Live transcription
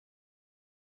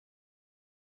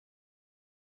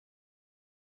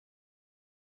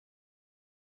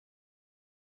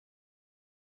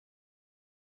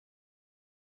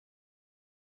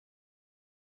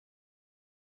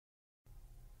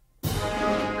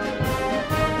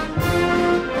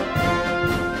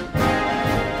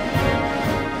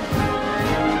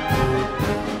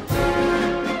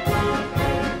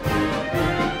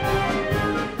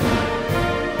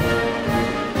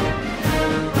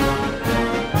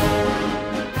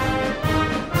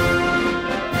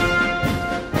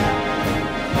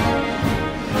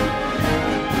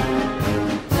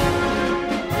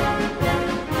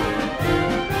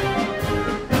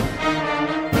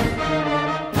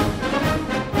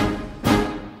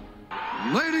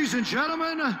Ladies and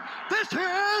gentlemen, this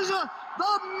is the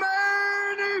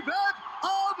main event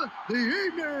of the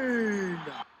evening.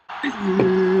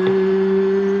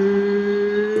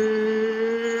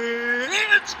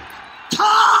 It's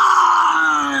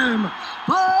time!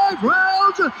 5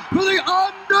 rounds for the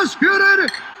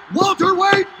undisputed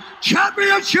welterweight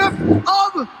championship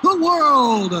of the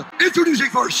world. Introducing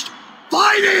first,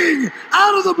 fighting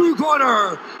out of the blue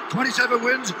corner, 27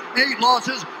 wins, 8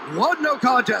 losses, 1 no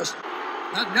contest.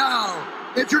 And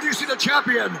now, introducing the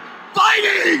champion,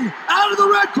 fighting out of the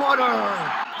red corner,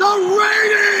 the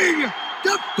reigning,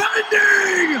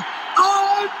 defending,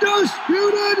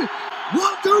 undisputed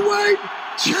welterweight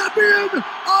champion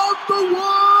of the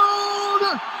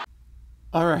world.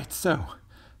 All right, so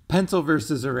pencil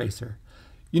versus eraser.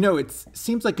 You know, it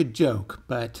seems like a joke,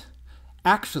 but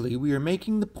actually we are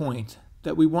making the point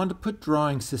that we want to put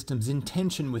drawing systems in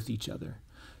tension with each other,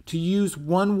 to use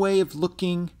one way of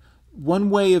looking, one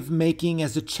way of making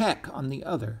as a check on the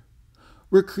other.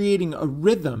 We're creating a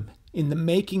rhythm in the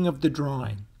making of the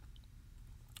drawing.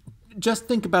 Just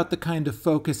think about the kind of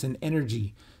focus and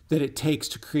energy that it takes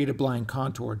to create a blind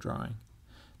contour drawing.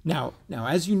 Now,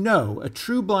 as you know, a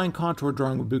true blind contour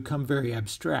drawing would become very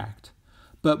abstract.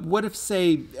 But what if,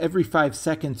 say, every 5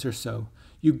 seconds or so,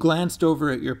 you glanced over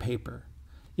at your paper?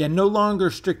 Yeah, no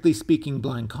longer strictly speaking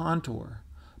blind contour,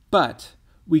 but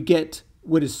we get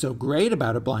what is so great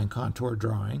about a blind contour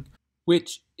drawing,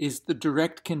 which is the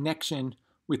direct connection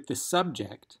with the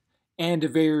subject and a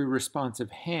very responsive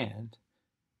hand,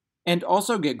 and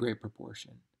also get great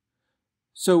proportion.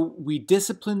 So we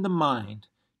discipline the mind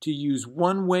to use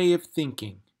one way of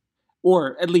thinking,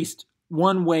 or at least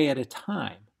one way at a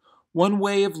time, one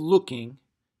way of looking,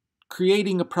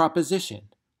 creating a proposition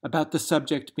about the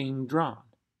subject being drawn.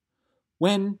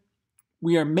 When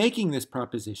we are making this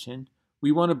proposition,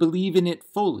 we want to believe in it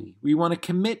fully. We want to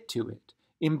commit to it,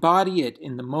 embody it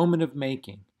in the moment of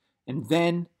making. And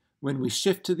then, when we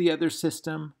shift to the other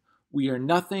system, we are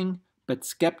nothing but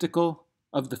skeptical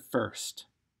of the first.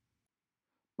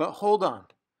 But hold on,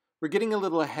 we're getting a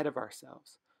little ahead of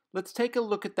ourselves. Let's take a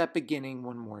look at that beginning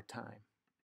one more time.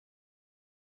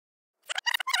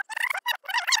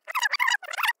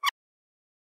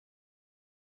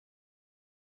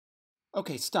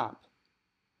 Okay, stop.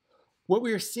 What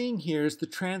we are seeing here is the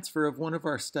transfer of one of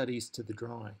our studies to the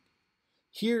drawing.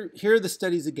 Here are the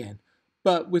studies again,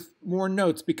 but with more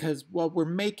notes, because while we're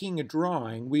making a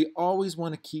drawing, we always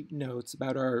want to keep notes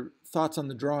about our thoughts on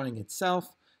the drawing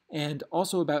itself and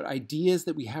also about ideas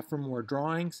that we have for more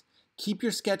drawings. Keep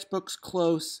your sketchbooks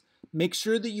close. Make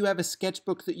sure that you have a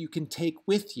sketchbook that you can take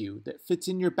with you that fits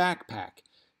in your backpack.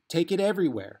 Take it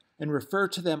everywhere and refer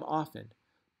to them often.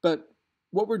 But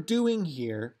what we're doing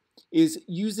here is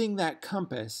using that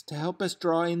compass to help us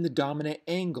draw in the dominant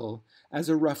angle as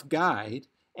a rough guide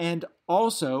and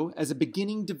also as a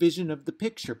beginning division of the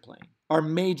picture plane, our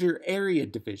major area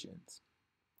divisions.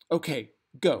 Okay,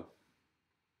 go.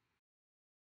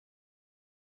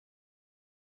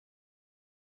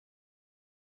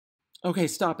 Okay,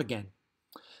 stop again.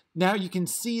 Now you can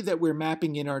see that we're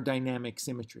mapping in our dynamic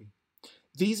symmetry.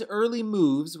 These early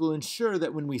moves will ensure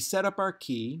that when we set up our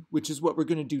key, which is what we're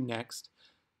going to do next,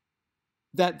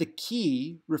 that the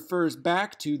key refers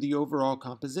back to the overall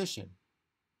composition.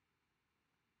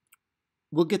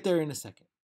 We'll get there in a second.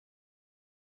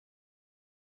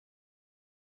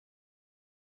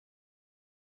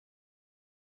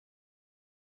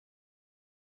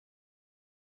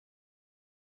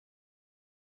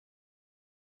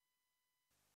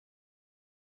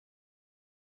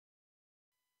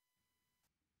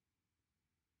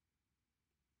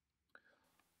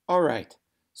 All right,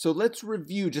 so let's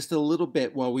review just a little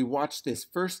bit while we watch this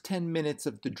first 10 minutes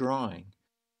of the drawing.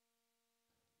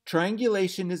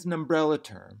 Triangulation is an umbrella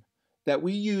term that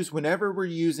we use whenever we're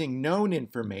using known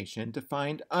information to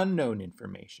find unknown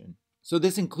information. So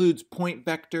this includes point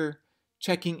vector,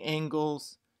 checking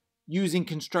angles, using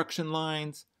construction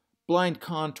lines, blind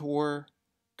contour,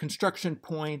 construction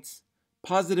points,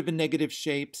 positive and negative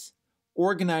shapes,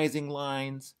 organizing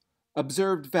lines,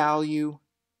 observed value,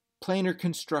 planar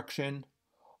construction.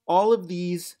 All of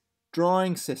these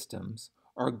drawing systems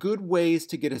are good ways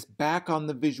to get us back on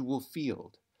the visual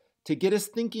field, to get us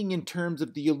thinking in terms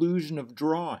of the illusion of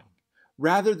drawing,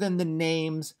 rather than the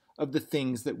names of the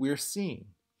things that we're seeing.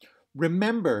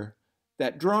 Remember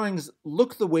that drawings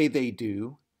look the way they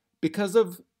do because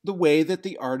of the way that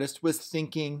the artist was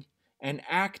thinking and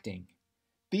acting.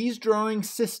 These drawing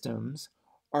systems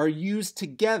are used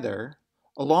together,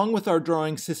 along with our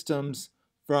drawing systems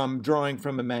from drawing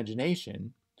from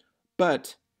imagination,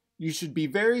 but you should be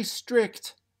very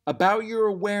strict about your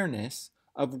awareness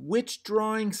of which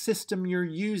drawing system you're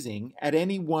using at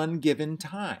any one given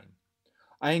time.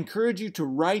 I encourage you to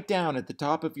write down at the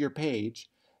top of your page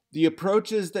the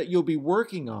approaches that you'll be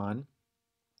working on,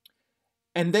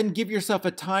 and then give yourself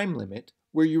a time limit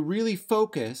where you really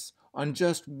focus on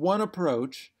just one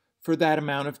approach for that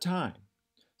amount of time.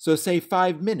 So say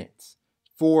 5 minutes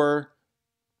for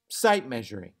sight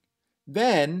measuring.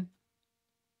 Then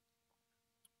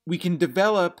we can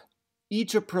develop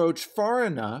each approach far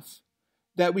enough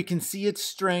that we can see its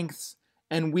strengths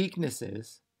and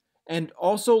weaknesses, and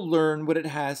also learn what it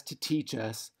has to teach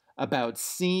us about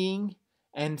seeing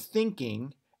and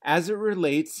thinking as it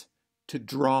relates to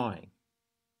drawing.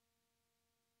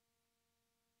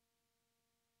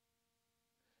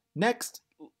 Next,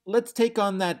 let's take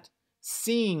on that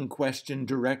seeing question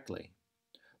directly.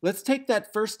 Let's take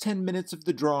that first 10 minutes of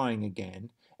the drawing again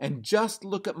and just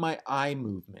look at my eye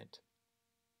movement.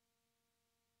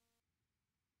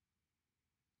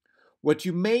 What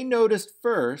you may notice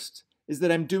first is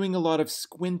that I'm doing a lot of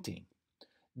squinting.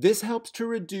 This helps to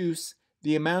reduce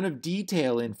the amount of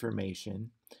detail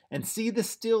information and see the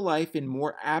still life in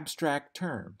more abstract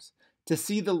terms, to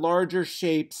see the larger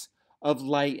shapes of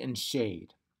light and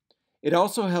shade. It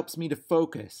also helps me to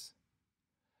focus.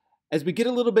 As we get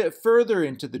a little bit further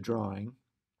into the drawing,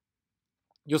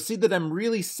 you'll see that I'm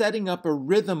really setting up a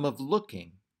rhythm of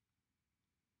looking.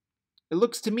 It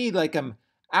looks to me like I'm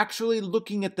actually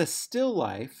looking at the still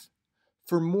life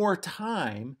for more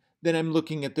time than I'm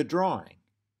looking at the drawing.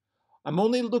 I'm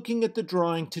only looking at the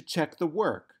drawing to check the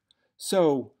work.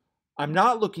 So I'm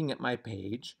not looking at my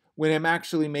page when I'm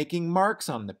actually making marks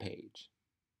on the page.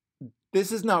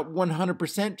 This is not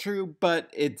 100% true, but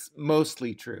it's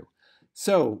mostly true.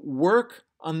 So work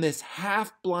on this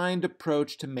half-blind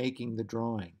approach to making the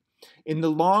drawing. In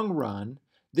the long run,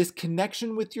 this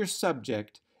connection with your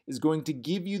subject is going to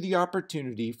give you the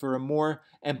opportunity for a more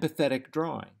empathetic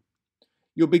drawing.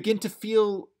 You'll begin to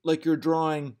feel like you're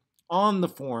drawing on the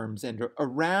forms and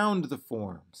around the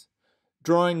forms,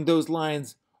 drawing those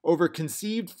lines over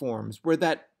conceived forms where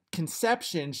that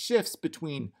conception shifts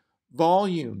between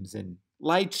volumes and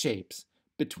light shapes,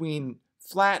 between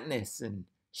flatness and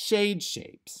shade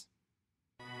shapes.